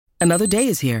Another day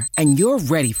is here, and you're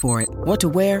ready for it. What to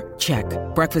wear? Check.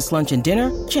 Breakfast, lunch, and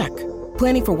dinner? Check.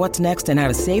 Planning for what's next and how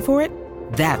to save for it?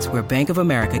 That's where Bank of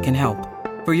America can help.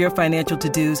 For your financial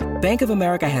to-dos, Bank of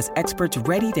America has experts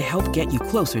ready to help get you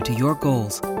closer to your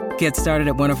goals. Get started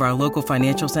at one of our local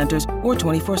financial centers or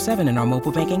 24/7 in our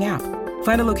mobile banking app.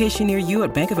 Find a location near you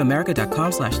at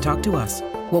bankofamerica.com/talktous.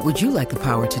 What would you like the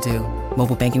power to do?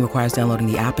 Mobile banking requires downloading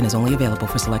the app and is only available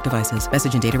for select devices.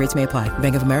 Message and data rates may apply.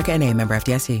 Bank of America N.A., member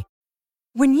FDIC.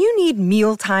 When you need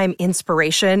mealtime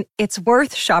inspiration, it's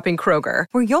worth shopping Kroger,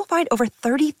 where you'll find over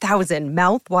 30,000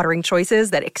 mouth-watering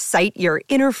choices that excite your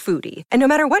inner foodie. And no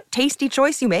matter what tasty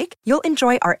choice you make, you'll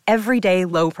enjoy our everyday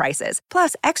low prices,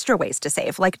 plus extra ways to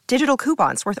save, like digital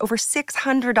coupons worth over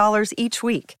 $600 each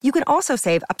week. You can also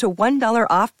save up to $1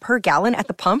 off per gallon at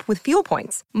the pump with fuel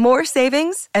points. More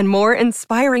savings and more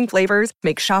inspiring flavors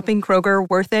make shopping Kroger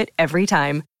worth it every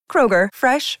time. Kroger,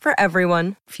 fresh for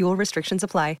everyone. Fuel restrictions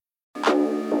apply.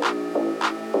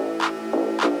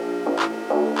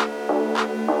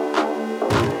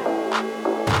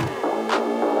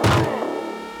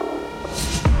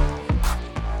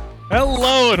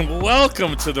 Hello and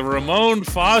welcome to the Ramon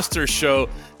Foster Show,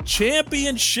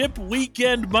 Championship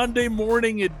Weekend Monday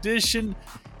morning edition.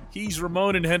 He's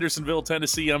Ramon in Hendersonville,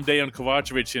 Tennessee. I'm Dejan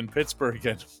Kovacevic in Pittsburgh.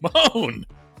 And Ramon,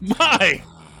 my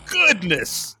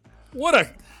goodness, what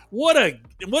an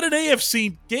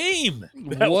AFC game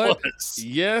that was.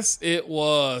 Yes, it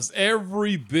was.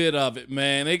 Every bit of it,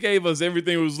 man. They gave us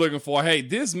everything we was looking for. Hey,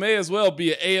 this may as well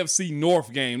be an AFC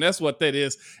North game. That's what that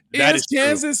is. That is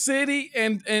Kansas City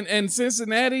and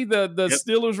Cincinnati the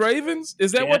Steelers-Ravens?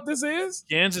 Is that what this is?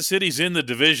 Kansas City's in the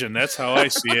division. That's how I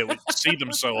see it. We see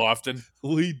them so often.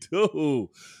 We do.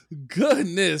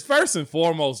 Goodness. First and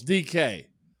foremost, DK.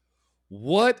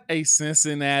 What a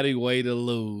Cincinnati way to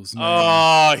lose, man.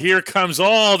 Oh, here comes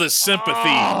all the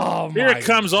sympathy. Here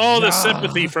comes all the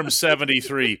sympathy from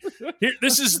 73.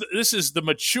 This is the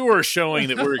mature showing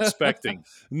that we're expecting.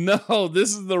 No, this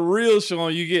is the real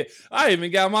showing you get. I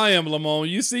even got my emblem on.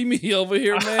 You see me over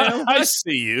here, man? I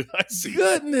see you.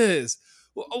 Goodness.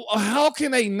 How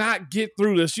can they not get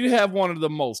through this? You have one of the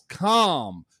most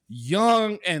calm,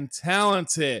 young, and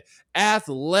talented,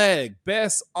 athletic,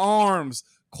 best arms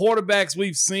quarterbacks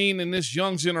we've seen in this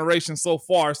young generation so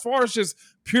far, as far as just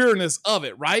pureness of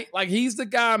it, right? Like, he's the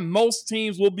guy most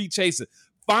teams will be chasing.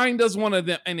 Find us one of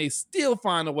them, and they still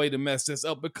find a way to mess this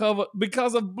up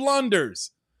because of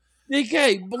blunders.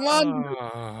 DK,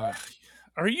 blunders.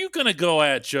 Are you going to go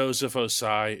at Joseph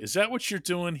Ossai? Is that what you're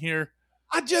doing here?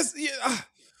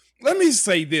 Let me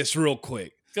say this real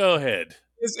quick. Go ahead.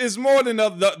 It's more than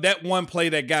that one play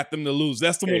that got them to lose.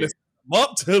 That's the one that's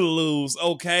up to lose,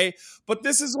 okay? But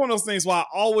this is one of those things why I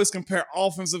always compare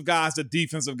offensive guys to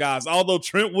defensive guys. Although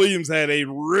Trent Williams had a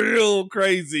real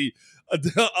crazy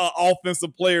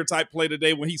offensive player type play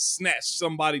today when he snatched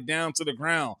somebody down to the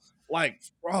ground. Like,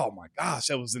 oh my gosh,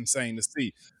 that was insane to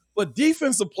see. But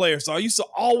defensive players, I used to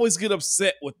always get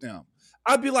upset with them.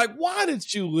 I'd be like, why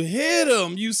did you hit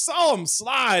him? You saw him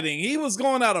sliding. He was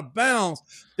going out of bounds.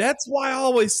 That's why I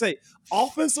always say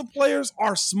offensive players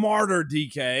are smarter,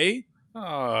 DK.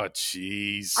 Oh,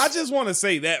 jeez. I just want to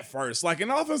say that first. Like,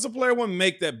 an offensive player wouldn't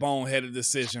make that boneheaded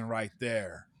decision right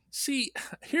there. See,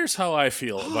 here's how I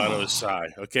feel about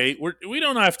Ossai, okay? We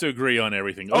don't have to agree on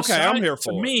everything. Okay, Ossai, I'm here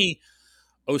for it. To me,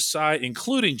 Ossai,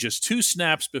 including just 2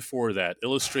 snaps before that,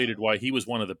 illustrated why he was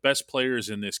one of the best players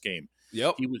in this game.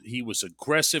 Yep. He was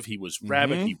aggressive. He was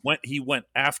rabid. He went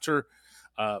after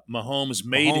Mahomes,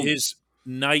 made his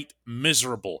night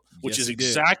miserable, which is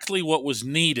exactly what was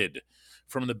needed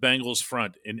from the Bengals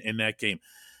front in that game.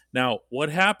 Now, what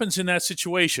happens in that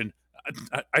situation,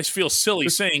 I feel silly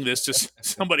saying this to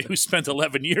somebody who spent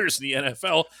 11 years in the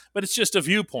NFL, but it's just a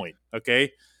viewpoint,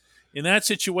 okay? In that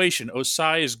situation,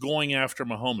 Ossai is going after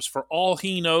Mahomes. For all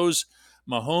he knows,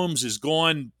 Mahomes is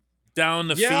going down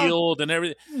the field and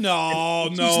everything.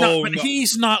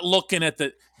 He's not looking at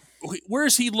the –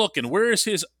 where's he looking? Where's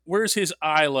his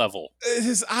eye level?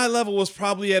 His eye level was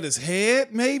probably at his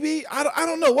head, maybe. I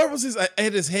don't know. Where was his at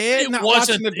his head?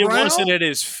 It wasn't at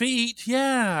his feet.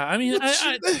 Yeah, I mean,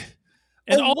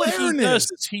 and awareness. All he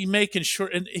does is he making sure,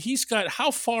 and he's got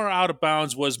how far out of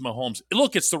bounds was Mahomes?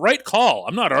 Look, it's the right call.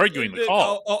 I'm not arguing the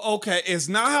call. Okay, it's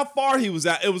not how far he was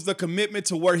at. It was the commitment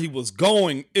to where he was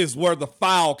going is where the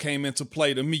foul came into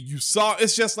play to me. You saw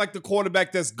it's just like the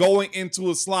quarterback that's going into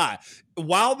a slide.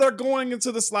 While they're going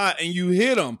into the slide and you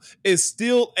hit them, it's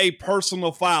still a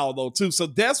personal foul though too. So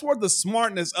that's where the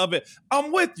smartness of it.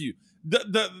 I'm with you.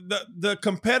 The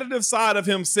competitive side of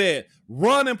him said,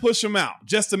 run and push him out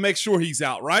just to make sure he's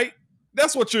out, right?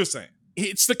 That's what you're saying.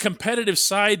 it's the competitive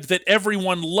side that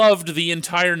everyone loved the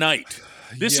entire night.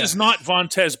 This is not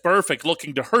Vontaze Burfict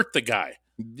looking to hurt the guy.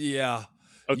 Yeah.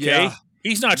 Okay? Yeah.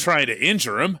 He's not trying to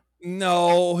injure him.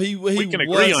 No, we can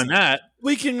agree on that.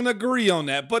 We can agree on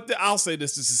that. But I'll say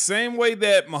this. It's the same way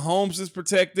that Mahomes is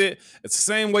protected. It's the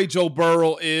same way Joe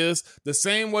Burrow is. The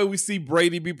same way we see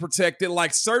Brady be protected.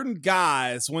 Like certain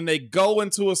guys, when they go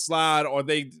into a slide or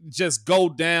they just go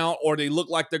down or they look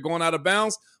like they're going out of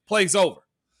bounds, play's over.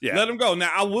 Yeah. Let them go.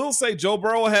 Now, I will say Joe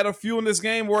Burrow had a few in this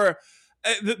game where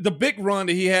the big run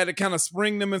that he had to kind of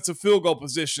spring them into field goal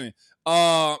position.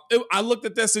 I looked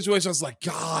at that situation. I was like,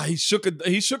 God, he shook a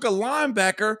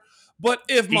linebacker. But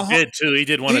if he did too, he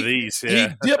did one of these.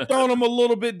 Yeah. He dipped on him a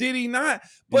little bit, did he not?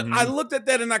 But I looked at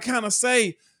that and I kind of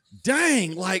say,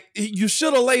 dang, like you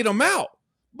should have laid him out.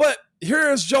 But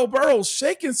here's Joe Burrow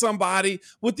shaking somebody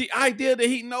with the idea that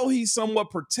he's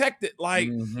somewhat protected. Like,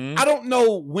 I don't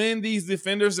know when these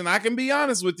defenders, and I can be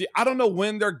honest with you, I don't know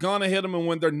when they're going to hit him and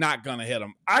when they're not going to hit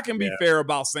him. I can be fair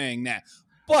about saying that.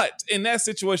 But in that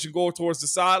situation, go towards the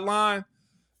sideline,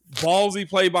 ballsy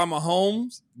play by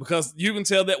Mahomes, because you can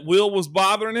tell that Will was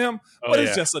bothering him, but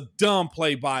it's just a dumb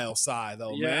play by Osai,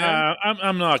 though, man.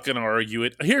 I'm not going to argue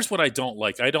it. Here's what I don't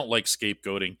like. I don't like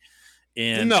scapegoating.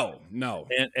 And no.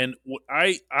 And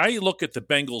I look at the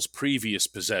Bengals' previous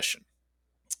possession.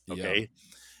 Okay.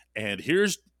 Yeah. And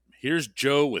here's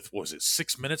Joe with, what was it,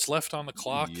 6 minutes left on the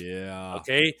clock? Yeah.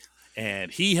 Okay.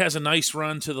 And he has a nice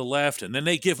run to the left, and then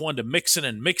they give one to Mixon,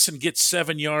 and Mixon gets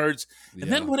 7 yards. And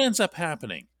then what ends up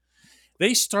happening?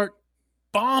 They start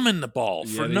bombing the ball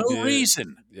for no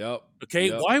reason. Yep. Okay.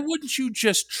 Yep. Why wouldn't you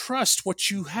just trust what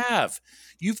you have?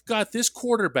 You've got this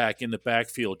quarterback in the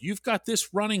backfield. You've got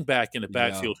this running back in the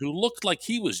backfield who looked like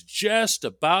he was just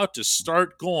about to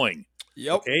start going.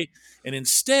 Yep. Okay. And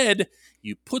instead,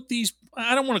 you put these,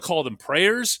 I don't want to call them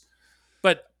prayers,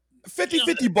 but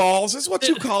 50-50 balls is what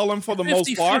you call them for the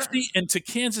most part. And to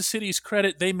Kansas City's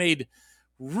credit, they made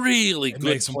really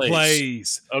good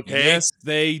plays. Okay. Yes,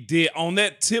 they did. On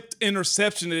that tipped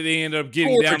interception that they ended up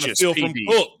getting down the field from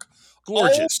Cook.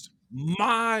 Gorgeous. Oh,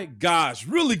 my gosh.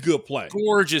 Really good play.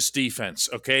 Gorgeous defense.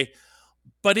 Okay.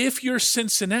 But if you're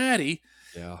Cincinnati,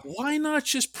 why not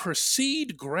just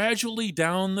proceed gradually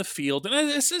down the field? And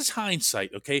this is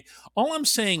hindsight, okay? All I'm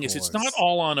saying is it's not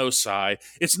all on Osai.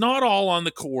 It's not all on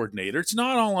the coordinator. It's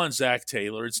not all on Zach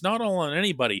Taylor. It's not all on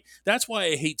anybody. That's why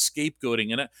I hate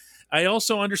scapegoating. And I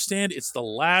also understand it's the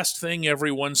last thing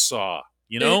everyone saw.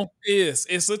 You know? It is.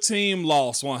 It's a team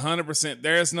loss, 100%.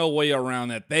 There's no way around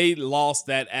that. They lost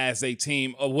that as a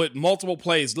team with multiple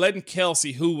plays, letting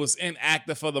Kelsey, who was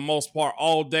inactive for the most part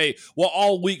all day,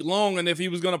 all week long, and if he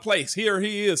was going to play, here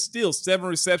he is, still 7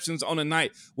 receptions on the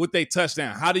night with a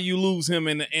touchdown. How do you lose him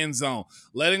in the end zone?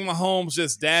 Letting Mahomes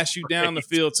just dash you down the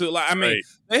field, too. Like, I mean,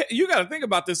 you got to think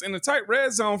about this. In the tight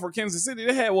red zone for Kansas City,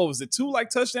 they had, 2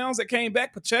 touchdowns that came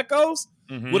back, Pacheco's?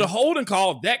 With a holding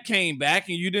call that came back,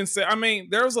 and you didn't say. I mean,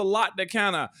 there was a lot that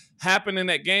kind of happened in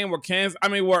that game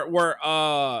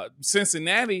where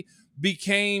Cincinnati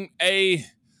became they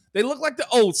look like the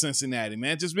old Cincinnati,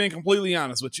 man. Just being completely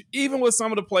honest with you, even with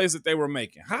some of the plays that they were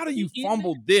making. How do you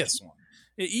fumble this one?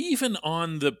 Even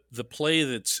on the play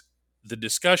that's the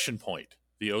discussion point,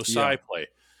 the Osai play.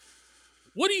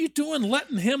 What are you doing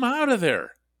letting him out of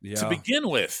there? To begin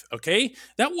with, okay?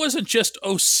 That wasn't just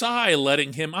Osai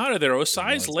letting him out of there.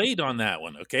 Osai's late on that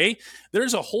one, okay?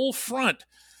 There's a whole front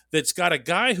that's got a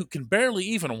guy who can barely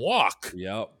even walk.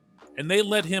 Yep. And they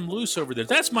let him loose over there.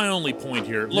 That's my only point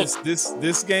here. Look,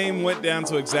 this game went down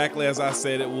to exactly as I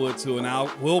said it would too, and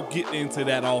we'll get into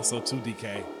that also too,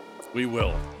 DK. We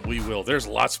will. There's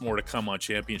lots more to come on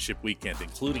championship weekend,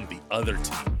 including the other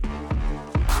team.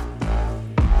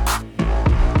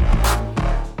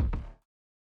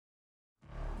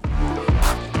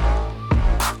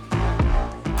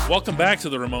 Welcome back to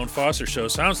the Ramon Foster Show.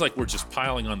 Sounds like we're just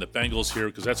piling on the Bengals here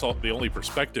because that's the only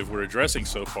perspective we're addressing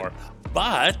so far.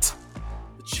 But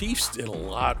the Chiefs did a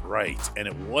lot right, and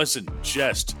it wasn't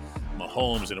just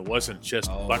Mahomes and it wasn't just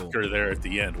Butker there at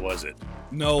the end, was it?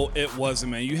 No, it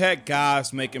wasn't, man. You had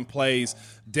guys making plays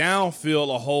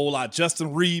downfield a whole lot.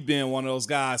 Justin Reed being one of those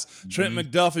guys. Trent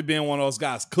McDuffie being one of those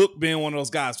guys. Cook being one of those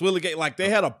guys. Willie Gay, they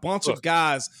had a bunch of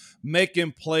guys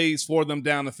making plays for them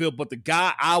down the field. But the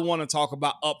guy I want to talk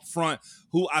about up front,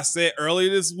 who I said earlier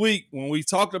this week when we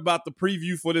talked about the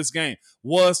preview for this game,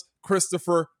 was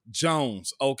Christopher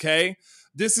Jones, okay?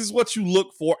 This is what you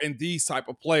look for in these type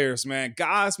of players, man.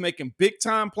 Guys making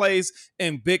big-time plays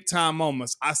in big-time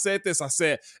moments. I said this. I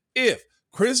said, if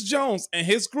Chris Jones and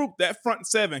his group, that front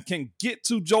seven, can get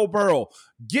to Joe Burrow,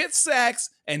 get sacks,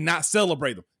 and not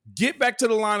celebrate him, get back to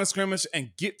the line of scrimmage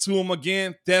and get to him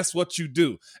again. That's what you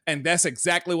do. And that's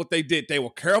exactly what they did. They were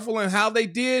careful in how they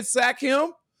did sack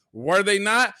him. Were they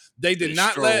not? They did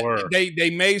not let they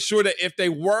made sure that if they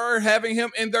were having him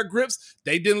in their grips,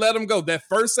 they didn't let him go. That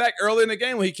first sack early in the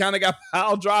game when he kind of got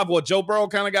pile drive, or Joe Burrow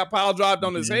kind of got pile drived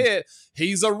on his head.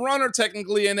 He's a runner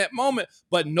technically in that moment,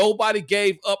 but nobody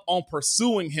gave up on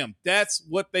pursuing him. That's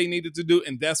what they needed to do,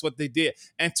 and that's what they did.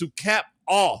 And to cap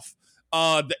off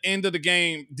the end of the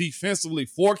game defensively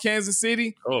for Kansas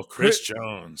City. Oh, Chris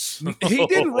Jones. He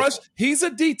didn't rush. He's a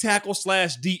D tackle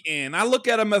 / D end. I look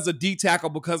at him as a D tackle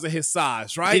because of his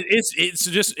size, right? It's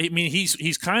just, I mean,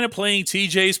 he's kind of playing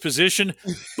TJ's position,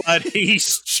 but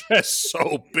he's just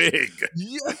so big.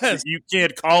 Yes. You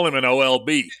can't call him an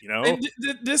OLB, you know? And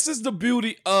this is the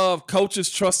beauty of coaches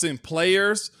trusting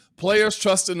players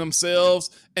trusting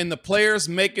themselves, and the players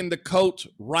making the coach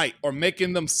right or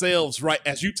making themselves right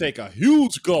as you take a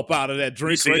huge gulp out of that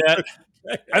drink. See that?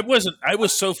 I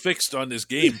was so fixed on this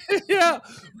game. Yeah,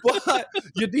 but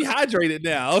you're dehydrated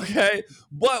now, okay?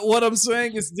 But what I'm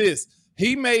saying is this.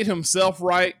 He made himself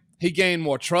right. He gained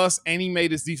more trust, and he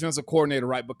made his defensive coordinator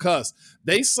right because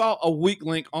they saw a weak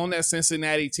link on that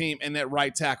Cincinnati team and that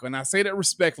right tackle. And I say that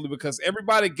respectfully because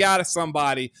everybody got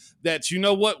somebody that, you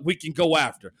know what, we can go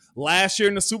after. Last year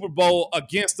in the Super Bowl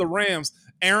against the Rams,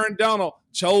 Aaron Donald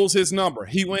chose his number.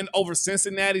 He went over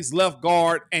Cincinnati's left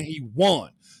guard, and he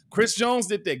won. Chris Jones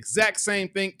did the exact same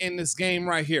thing in this game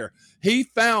right here. He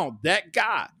found that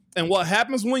guy. And what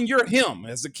happens when you're him,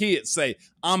 as the kids say,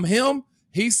 I'm him.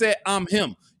 He said, I'm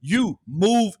him. You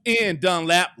move in,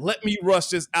 Dunlap. Let me rush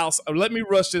this outside. Let me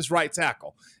rush this right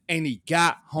tackle. And he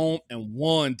got home and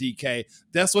won, DK.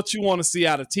 That's what you want to see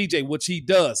out of TJ, which he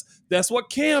does. That's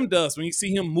what Cam does when you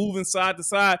see him moving side to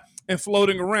side and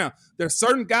floating around. There's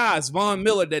certain guys, Von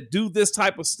Miller, that do this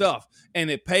type of stuff, and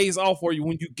it pays off for you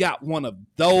when you got one of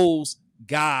those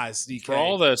guys, DK. For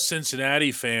all the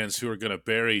Cincinnati fans who are going to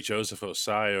bury Joseph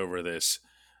Osai over this,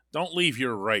 don't leave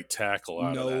your right tackle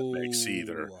out of that mix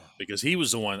either, because he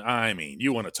was the one. I mean,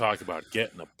 you want to talk about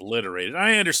getting obliterated.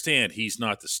 I understand he's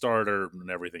not the starter and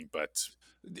everything, but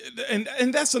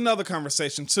and that's another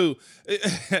conversation too.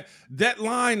 That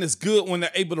line is good when they're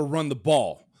able to run the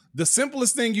ball. The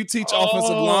simplest thing you teach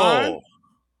offensive line.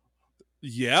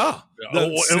 Yeah.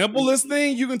 The simplest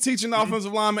thing you can teach an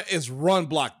offensive lineman is run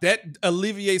block. That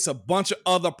alleviates a bunch of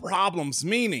other problems,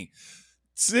 meaning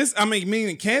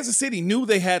Kansas City knew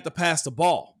they had to pass the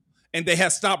ball, and they had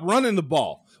stopped running the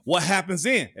ball. What happens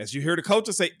then? As you hear the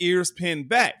coaches say, ears pinned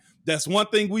back. That's one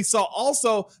thing we saw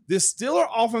also this Steeler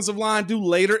offensive line do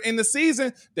later in the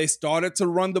season. They started to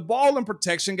run the ball, and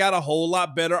protection got a whole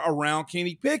lot better around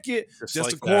Kenny Pickett. Just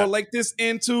like to correlate this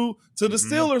into the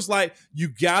Steelers. Like, you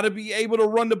got to be able to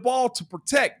run the ball to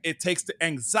protect. It takes the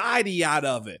anxiety out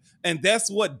of it. And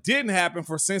that's what didn't happen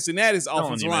for Cincinnati's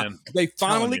offensive line. Man. They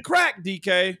finally cracked,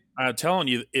 DK. I'm telling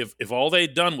you, if all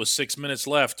they'd done with 6 minutes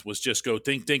left was just go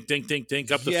think up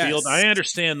the field. I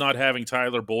understand not having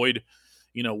Tyler Boyd,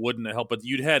 wouldn't help. But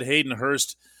you'd had Hayden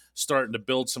Hurst starting to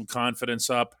build some confidence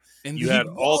up. And you had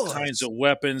all kinds of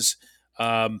weapons.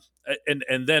 And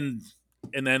then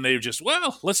they just,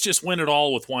 let's just win it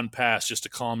all with one pass just to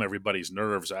calm everybody's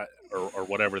nerves or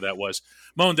whatever that was.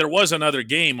 Moan, there was another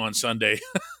game on Sunday.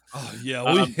 Oh,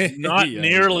 yeah. Not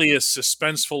nearly as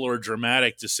suspenseful or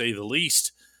dramatic, to say the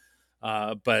least.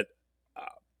 But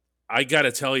I got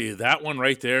to tell you, that one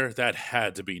right there, that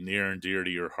had to be near and dear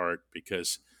to your heart,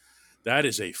 because that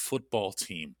is a football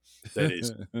team that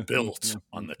is built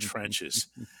on the trenches,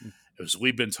 as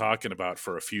we've been talking about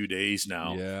for a few days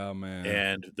now. Yeah, man.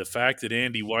 And the fact that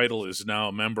Andy Weidel is now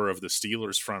a member of the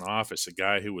Steelers front office, a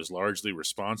guy who was largely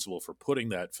responsible for putting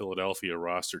that Philadelphia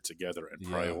roster together and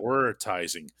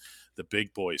prioritizing the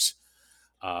big boys.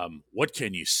 What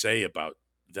can you say about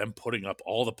them putting up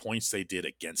all the points they did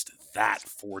against that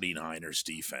 49ers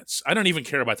defense? I don't even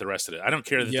care about the rest of it. I don't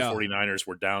care that the 49ers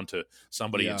were down to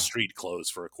somebody in street clothes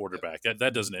for a quarterback.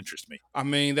 That doesn't interest me. I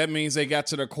mean, that means they got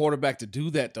to their quarterback to do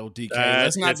that, though, DK.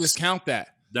 Let's not discount that.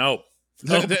 No.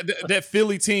 That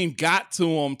Philly team got to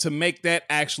them to make that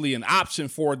actually an option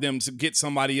for them to get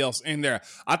somebody else in there.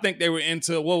 I think they were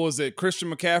into, Christian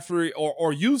McCaffrey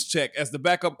or Juszczyk as the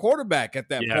backup quarterback at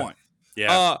that point.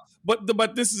 Yeah.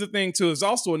 But this is the thing too. There's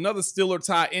also another Steeler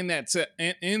tie in that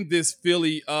in this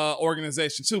Philly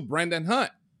organization too. Brandon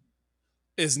Hunt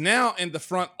is now in the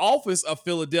front office of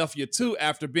Philadelphia too,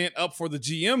 after being up for the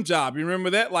GM job. You remember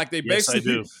that? Like, they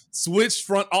basically switched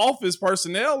front office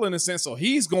personnel in a sense. So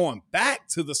he's going back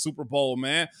to the Super Bowl,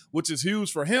 man, which is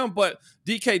huge for him. But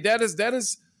DK, that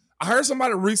is. I heard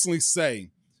somebody recently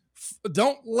say,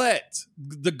 don't let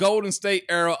the Golden State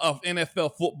era of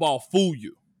NFL football fool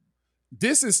you.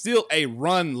 this is still a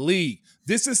run league.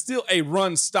 This is still a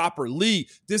run stopper league.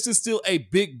 This is still a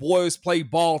big boys play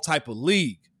ball type of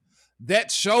league.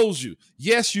 That shows you,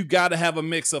 yes, you got to have a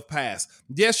mix of pass.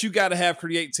 Yes, you got to have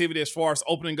creativity as far as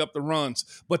opening up the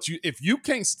runs. But if you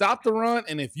can't stop the run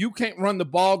and if you can't run the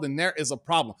ball, then there is a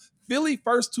problem. Philly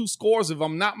first 2 scores, if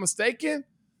I'm not mistaken,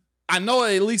 I know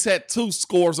they at least had 2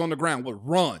 scores on the ground with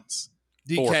runs.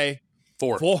 DK.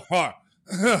 4.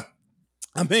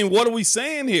 I mean, what are we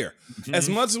saying here? Mm-hmm. As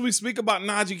much as we speak about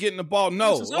Najee getting the ball,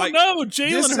 no.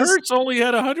 Jalen Hurts only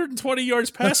had 120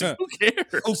 yards passing. Who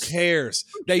cares? Who cares?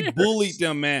 They bullied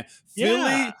them, man.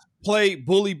 Philly played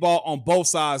bully ball on both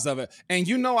sides of it.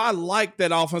 And I like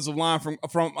that offensive line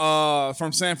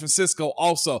from San Francisco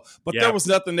also. But there was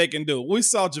nothing they can do. We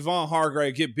saw Javon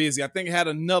Hargrave get busy. I think he had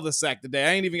another sack today.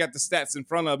 I ain't even got the stats in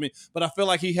front of me, but I feel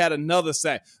like he had another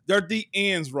sack. Their D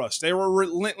ends rushed. They were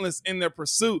relentless in their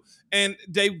pursuit. And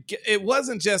it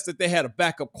wasn't just that they had a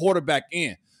backup quarterback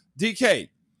in. DK,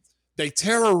 they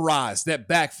terrorized that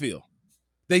backfield.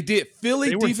 They did.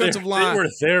 Philly defensive line. They were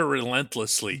there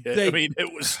relentlessly.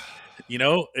 It was,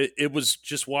 it was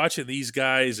just watching these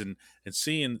guys and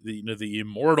seeing the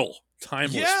immortal,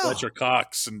 timeless Fletcher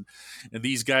Cox and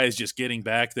these guys just getting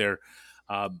back there.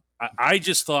 I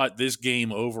just thought this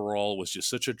game overall was just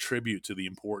such a tribute to the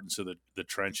importance of the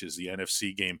trenches, the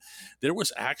NFC game. There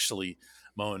was actually,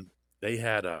 Moan, they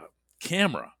had a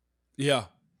camera. Yeah.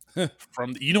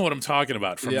 From what I'm talking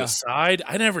about, from the side.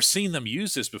 I never seen them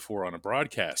use this before on a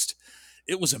broadcast.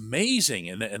 It was amazing,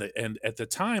 and at the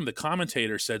time the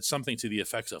commentator said something to the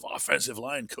effect of offensive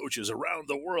line coaches around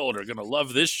the world are going to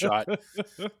love this shot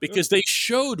because they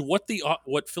showed what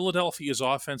Philadelphia's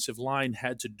offensive line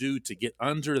had to do to get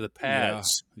under the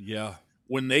pads. Yeah.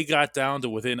 When they got down to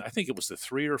within, I think it was the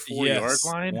 3 or 4 yard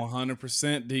line.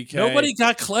 100% DK. Nobody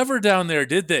got clever down there,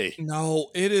 did they? No,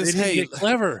 it is. They didn't get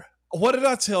clever. What did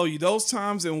I tell you? Those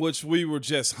times in which we were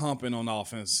just humping on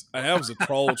offense. That was a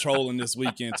trolling this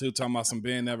weekend too, talking about some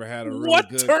Ben never had a really what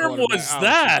good term was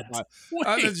that?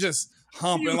 I was just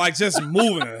humping, like just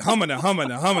moving it, humming.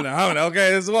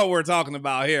 Okay, this is what we're talking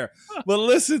about here. But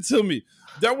listen to me.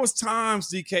 There was times,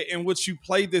 DK, in which you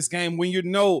played this game when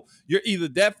you're either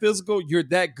that physical, you're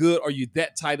that good, or you're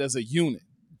that tight as a unit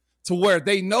to where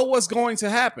they know what's going to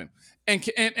happen.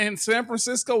 And San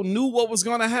Francisco knew what was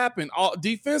going to happen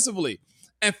defensively.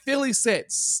 And Philly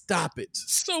said, stop it.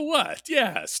 So what?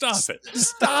 Yeah, stop it.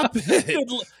 Stop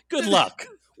it. Good luck.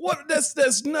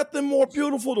 There's nothing more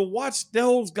beautiful to watch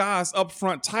those guys up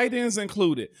front, tight ends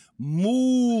included,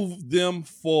 move them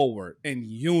forward in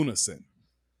unison.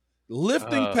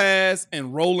 Lifting pads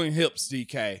and rolling hips,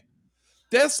 DK.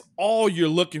 That's all you're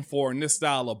looking for in this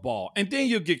style of ball. And then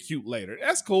you'll get cute later.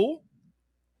 That's cool.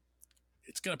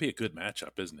 It's going to be a good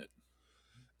matchup, isn't it?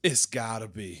 It's got to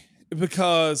be.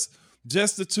 Because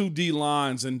just the 2 D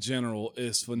lines in general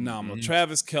is phenomenal. Mm-hmm.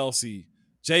 Travis Kelce,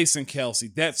 Jason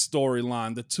Kelce, that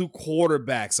storyline, the 2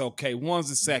 quarterbacks, okay, one's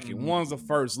the second, one's the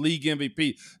first, league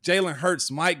MVP. Jalen Hurts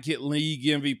might get league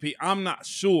MVP. I'm not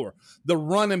sure. The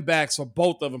running backs for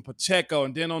both of them, Pacheco,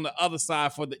 and then on the other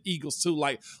side for the Eagles too,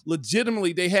 like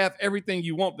legitimately they have everything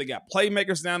you want. They got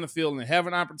playmakers down the field and they have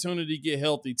an opportunity to get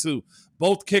healthy too.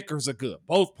 Both kickers are good.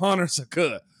 Both punters are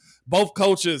good. Both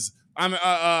coaches.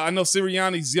 I know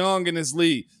Sirianni's young in this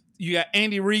league. You got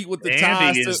Andy Reid with the tie.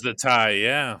 Andy is the tie,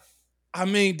 yeah. I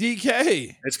mean,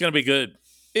 DK. It's going to be good.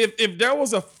 If there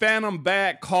was a phantom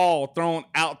bad call thrown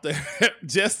out there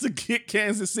just to get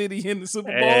Kansas City in the Super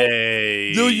Bowl,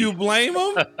 do you blame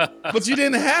them? But you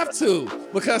didn't have to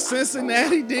because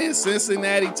Cincinnati did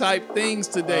Cincinnati-type things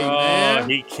today, man.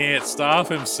 He can't stop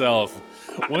himself.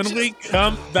 When we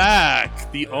come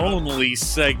back, the only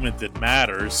segment that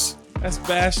matters. That's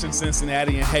Bastion,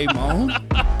 Cincinnati, and Hey Moan.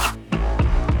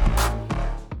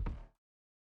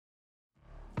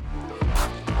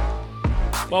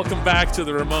 Welcome back to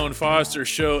the Ramon Foster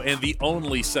Show and the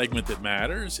only segment that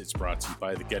matters. It's brought to you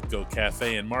by the Get-Go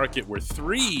Cafe and Market, where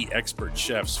 3 expert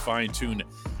chefs fine-tune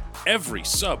every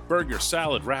sub, burger,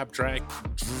 salad, wrap, drink,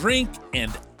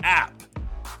 and app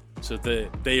so that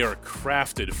they are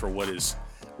crafted for what is.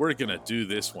 We're going to do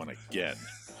this one again.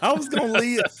 I was gonna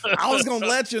leave. I was gonna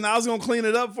let you, and I was gonna clean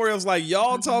it up for you. I was like,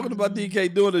 y'all talking about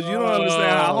DK doing this. You don't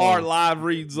understand how hard live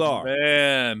reads are.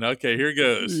 Man, okay, here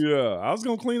goes. Yeah, I was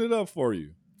gonna clean it up for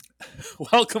you.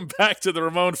 Welcome back to the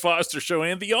Ramon Foster Show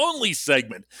and the only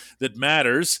segment that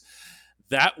matters.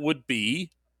 That would be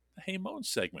the Hey Moan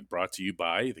segment, brought to you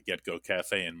by the Get-Go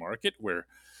Cafe and Market, where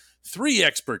 3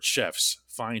 expert chefs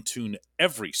fine-tune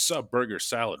every sub, burger,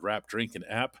 salad, wrap, drink, and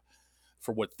app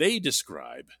for what they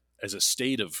describe as a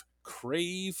state of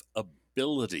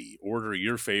craveability. Order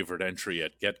your favorite entry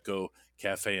at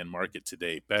Cafe and Market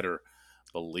today. Better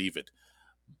believe it.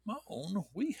 Moan,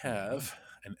 we have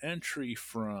an entry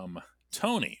from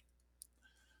Tony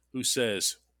who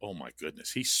says, oh my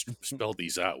goodness, he spelled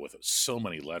these out with so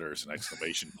many letters and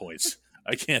exclamation points.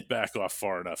 I can't back off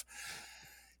far enough.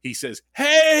 He says,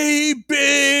 hey,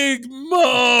 Big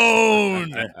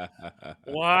Moan,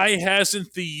 why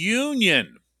hasn't the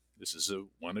union, this is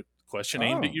one question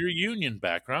aimed at your union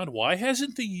background, why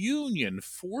hasn't the union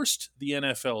forced the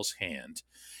NFL's hand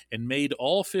and made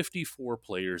all 54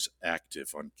 players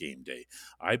active on game day?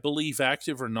 I believe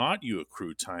active or not, you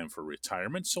accrue time for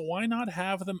retirement, so why not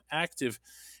have them active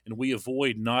and we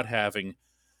avoid not having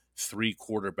 3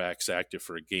 quarterbacks active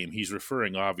for a game? He's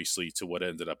referring obviously to what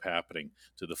ended up happening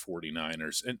to the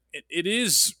 49ers. And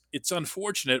it's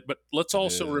unfortunate, but let's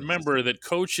also remember that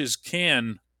coaches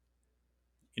can,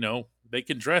 they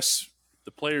can dress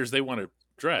the players they want to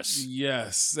dress.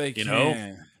 Yes, they can.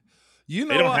 They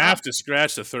don't have to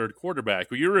scratch the third quarterback.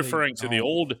 You're referring to the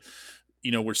old,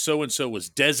 where so-and-so was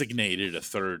designated a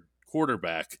third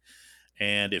quarterback,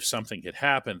 and if something had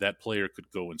happened, that player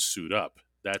could go and suit up.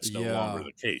 That's no longer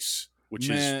the case, which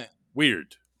is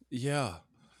weird. Yeah.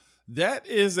 That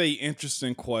is a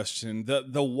interesting question.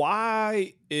 The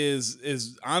why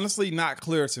is honestly not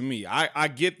clear to me. I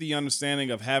get the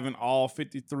understanding of having all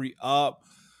 53 up,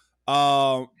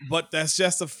 but that's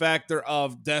just a factor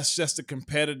of that's just the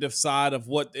competitive side of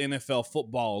what the NFL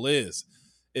football is.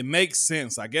 It makes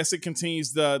sense. I guess it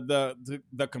continues the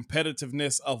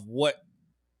competitiveness of what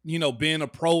being a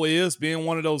pro is, being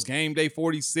one of those game day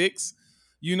 46.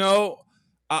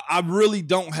 I really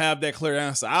don't have that clear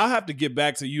answer. I'll have to get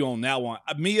back to you on that one.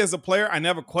 Me as a player, I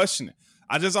never question it.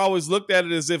 I just always looked at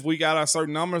it as if we got our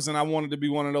certain numbers and I wanted to be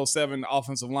one of those 7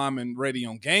 offensive linemen ready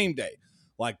on game day.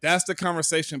 Like, that's the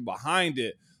conversation behind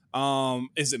it.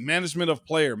 Is it management of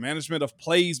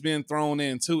plays being thrown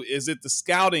in too? Is it the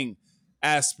scouting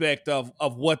aspect of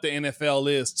what the NFL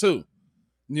is too?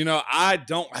 I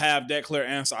don't have that clear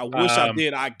answer. I wish I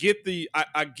did. I get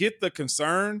the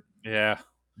concern. Yeah.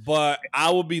 But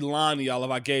I would be lying to y'all if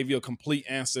I gave you a complete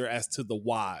answer as to the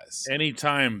whys.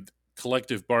 Anytime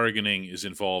collective bargaining is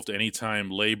involved, anytime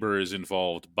labor is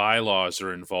involved, bylaws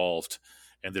are involved,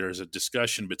 and there's a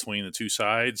discussion between the two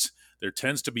sides, there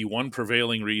tends to be one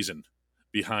prevailing reason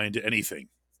behind anything.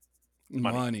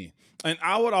 Money. And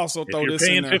I would also throw this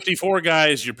in there. You're paying 54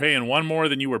 guys, you're paying one more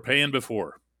than you were paying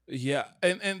before. Yeah.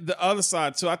 And the other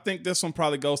side, too, I think this one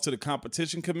probably goes to the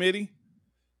competition committee.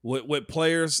 With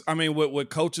players, with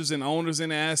coaches and owners in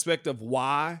the aspect of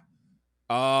why.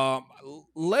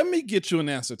 Let me get you an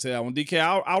answer to that one, DK.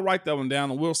 I'll write that one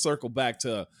down and we'll circle back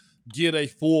to get a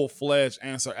full-fledged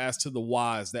answer as to the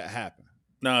whys that happen.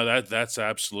 No, that's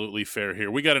absolutely fair here.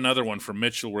 We got another one from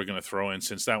Mitchell we're going to throw in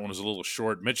since that one was a little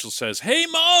short. Mitchell says, hey,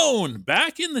 Moan,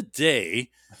 back in the day,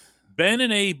 Ben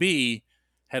and AB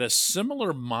had a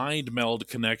similar mind meld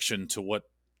connection to what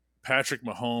Patrick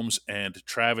Mahomes and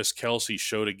Travis Kelce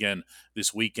showed again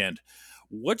this weekend.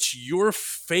 What's your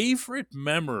favorite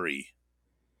memory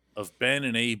of Ben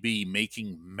and AB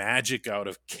making magic out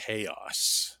of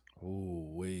chaos?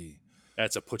 Oh,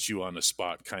 that's a put you on the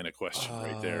spot kind of question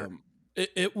right there.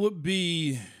 It would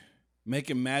be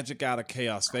making magic out of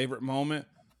chaos. Favorite moment?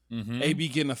 Mm-hmm. AB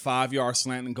getting a 5-yard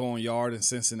slant and going yard in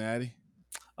Cincinnati.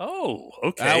 Oh,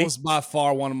 okay. That was by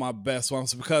far one of my best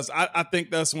ones because I think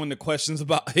that's when the questions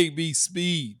about AB's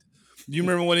speed. You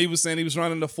remember when he was saying he was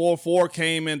running the 4.4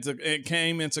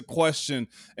 came into question,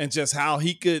 and just how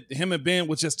him and Ben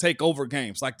would just take over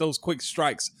games, like those quick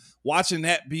strikes. Watching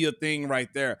that be a thing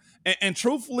right there. And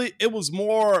truthfully, it was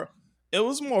more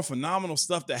phenomenal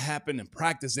stuff that happened in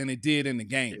practice than it did in the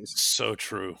games. It's so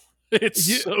true.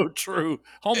 It's so true.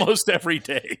 Almost every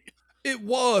day. It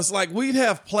was like we'd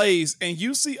have plays and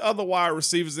you see other wide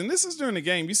receivers, and this is during the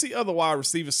game, you see other wide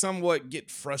receivers somewhat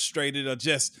get frustrated or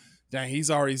just, dang,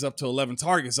 he's already up to 11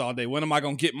 targets all day. When am I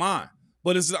going to get mine?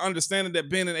 But it's the understanding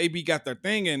that Ben and AB got their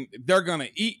thing and they're going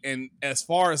to eat. And as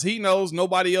far as he knows,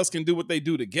 nobody else can do what they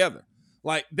do together.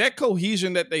 Like that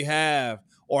cohesion that they have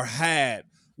or had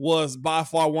was by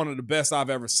far one of the best I've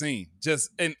ever seen,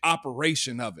 just an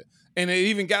operation of it. And it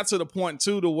even got to the point,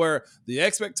 too, to where the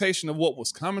expectation of what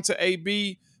was coming to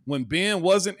AB when Ben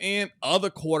wasn't in, other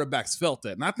quarterbacks felt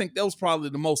that. And I think that was probably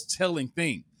the most telling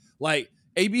thing. Like,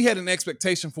 AB had an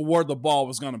expectation for where the ball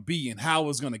was going to be and how it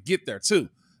was going to get there, too.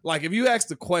 Like, if you ask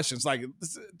the questions, like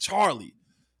Charlie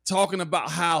talking about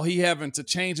how he having to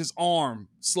change his arm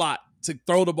slot to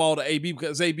throw the ball to AB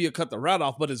because AB will cut the route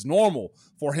off, but it's normal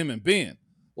for him and Ben.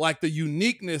 Like, the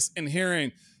uniqueness in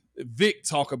hearing Vic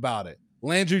talk about it.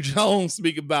 Landry Jones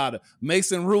speak about it,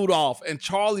 Mason Rudolph, and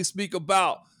Charlie speak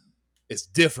about it's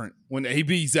different when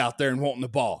AB's out there and wanting the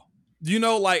ball. You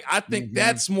know, like, I think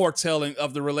that's more telling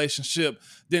of the relationship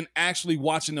than actually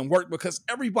watching them work, because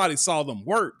everybody saw them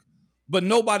work, but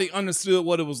nobody understood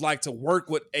what it was like to work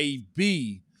with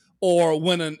AB, or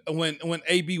when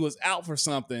AB was out for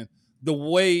something, the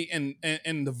way and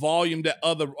the volume that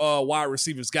other wide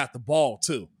receivers got the ball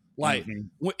too. Like,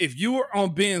 if you were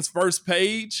on Ben's first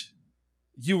page,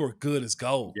 you were good as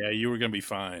gold. Yeah, you were going to be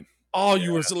fine.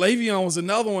 You were. Le'Veon was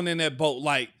another one in that boat.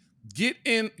 Like, get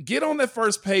on that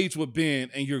first page with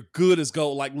Ben, and you're good as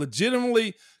gold. Like,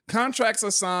 legitimately, contracts are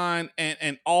signed,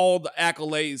 and all the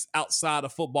accolades outside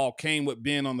of football came with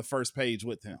Ben on the first page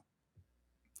with him.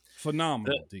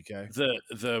 Phenomenal, DK.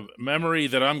 The memory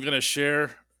that I'm going to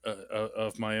share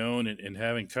of my own in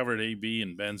having covered AB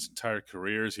and Ben's entire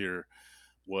careers here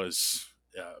was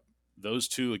those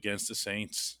two against the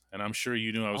Saints. And I'm sure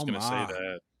you knew I was going to say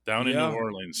that. Down in New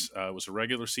Orleans. It was a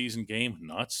regular season game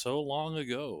not so long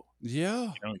ago.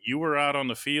 Yeah. You were out on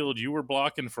the field. You were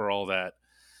blocking for all that.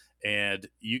 And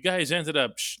you guys ended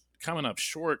up coming up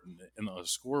short in the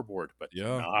scoreboard, but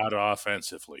not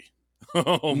offensively.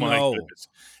 Oh, my goodness.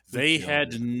 They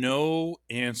had no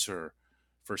answer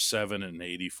for 7 and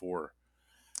 84.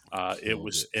 It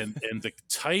was and the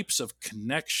types of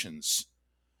connections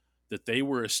that they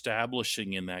were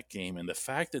establishing in that game, and the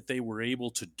fact that they were able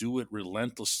to do it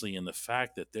relentlessly, and the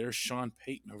fact that there's Sean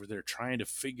Payton over there trying to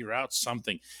figure out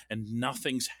something and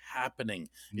nothing's happening.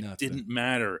 It didn't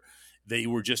matter. They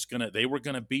were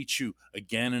gonna beat you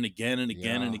again and again and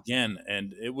again and again.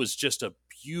 And it was just a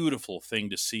beautiful thing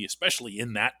to see, especially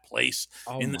in that place,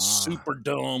 in the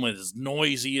Superdome, as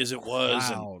noisy as it was,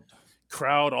 and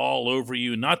crowd all over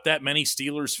you. Not that many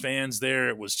Steelers fans there.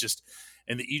 It was just,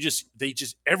 and they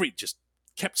just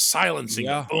kept silencing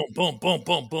it. Boom, boom, boom,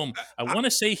 boom, boom. I want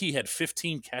to say he had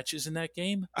 15 catches in that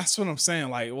game. That's what I'm saying.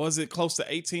 Like, was it close to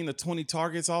 18 to 20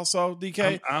 targets also,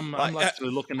 DK? I'm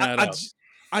actually looking that up.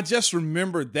 I just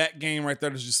remember that game right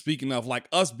there that you're speaking of, like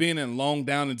us being in long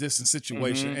down and distance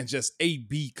situation, and just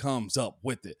AB comes up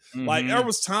with it. Like, there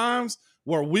was times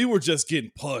where we were just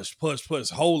getting pushed,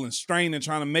 holding, straining,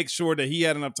 trying to make sure that he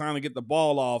had enough time to get the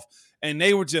ball off. And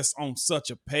they were just on such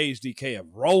a page, DK,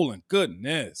 of rolling.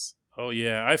 Goodness. Oh,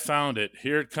 yeah. I found it.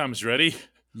 Here it comes. Ready?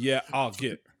 Yeah, I'll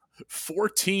get it.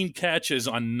 14 catches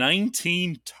on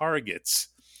 19 targets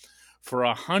for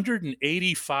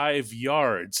 185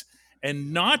 yards.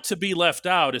 And not to be left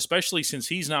out, especially since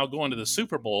he's now going to the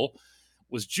Super Bowl,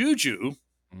 was Juju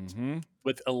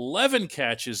with 11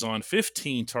 catches on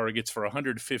 15 targets for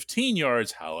 115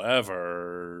 yards.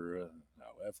 However,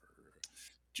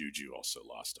 Juju also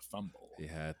lost a fumble. He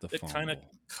had the fumble. It kind of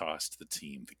cost the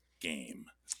team the game.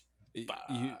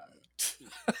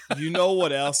 You know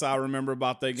what else I remember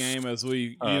about that game as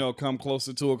we come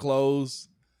closer to a close?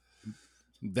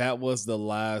 That was the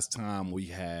last time we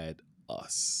had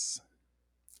us.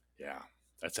 Yeah,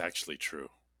 that's actually true.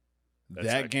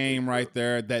 That game right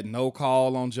there, that no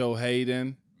call on Joe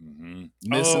Hayden,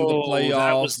 missing the playoffs.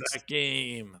 That was that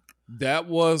game. That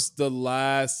was the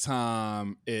last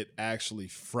time it actually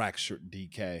fractured,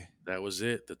 DK. That was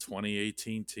it, the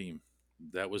 2018 team.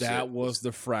 That was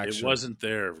the fracture. It wasn't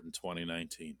there in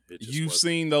 2019. You've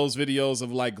seen those videos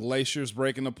of like glaciers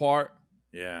breaking apart?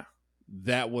 Yeah.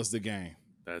 That was the game.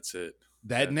 That's it.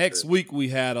 Next week we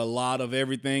had a lot of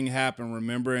everything happen,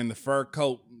 remember, in the fur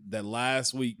coat that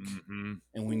last week. And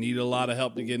we needed a lot of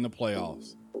help to get in the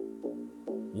playoffs.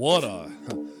 What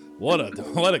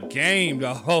a game,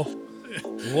 though.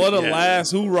 What a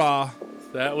last hoorah.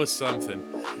 That was something.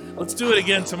 Let's do it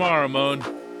again tomorrow, Moan.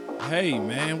 Hey,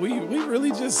 man, we really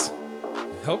just...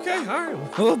 Okay, all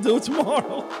right. We'll do it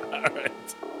tomorrow. All right.